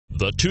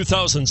The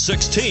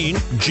 2016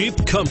 Jeep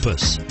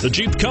Compass. The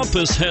Jeep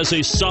Compass has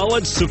a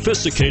solid,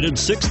 sophisticated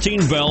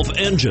 16-valve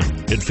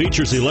engine. It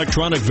features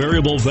electronic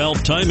variable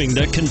valve timing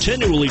that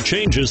continually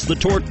changes the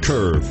torque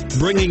curve,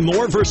 bringing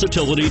more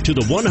versatility to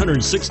the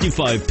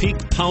 165 peak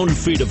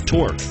pound-feet of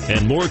torque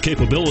and more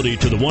capability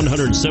to the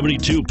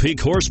 172 peak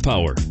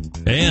horsepower.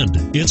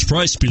 And it's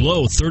priced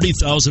below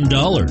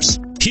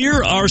 $30,000.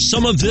 Here are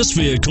some of this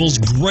vehicle's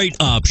great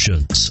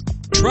options: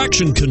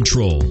 traction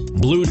control,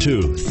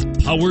 Bluetooth,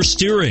 power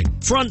steering,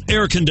 front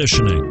air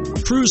conditioning,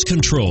 cruise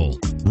control,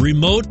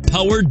 remote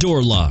power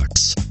door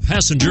locks,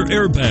 passenger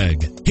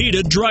airbag,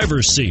 heated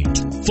driver's seat,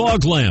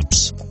 fog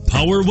lamps,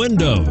 power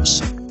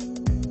windows.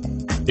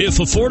 If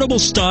affordable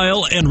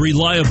style and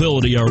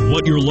reliability are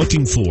what you're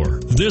looking for,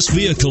 this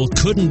vehicle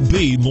couldn't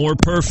be more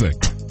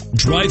perfect.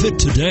 Drive it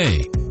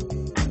today.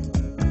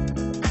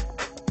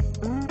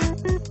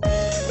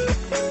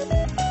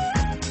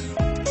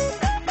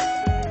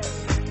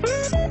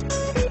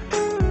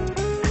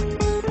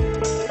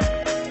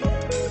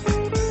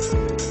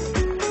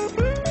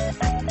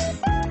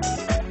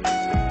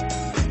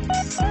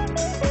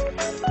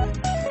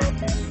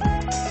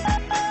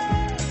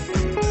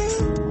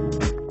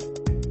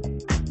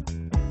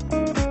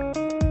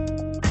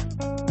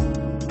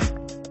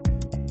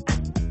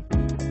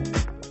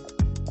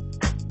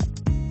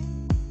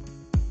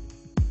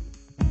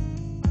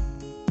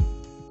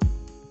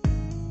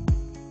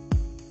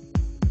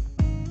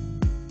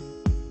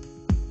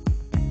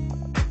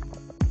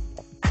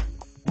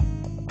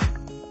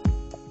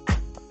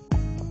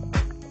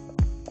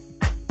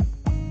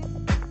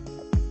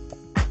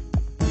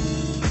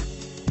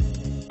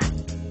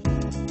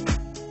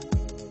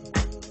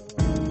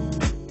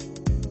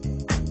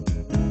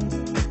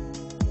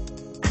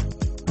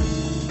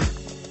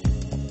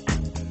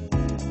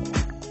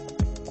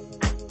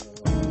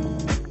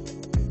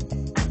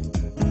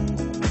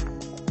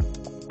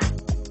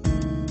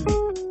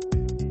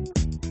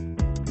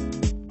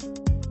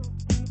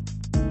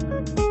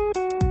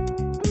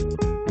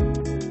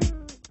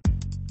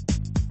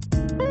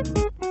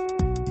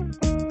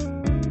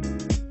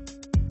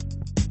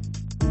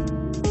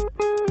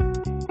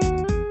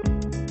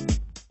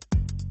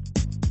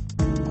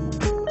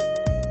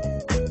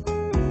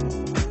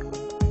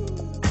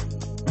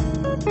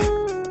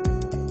 Bye.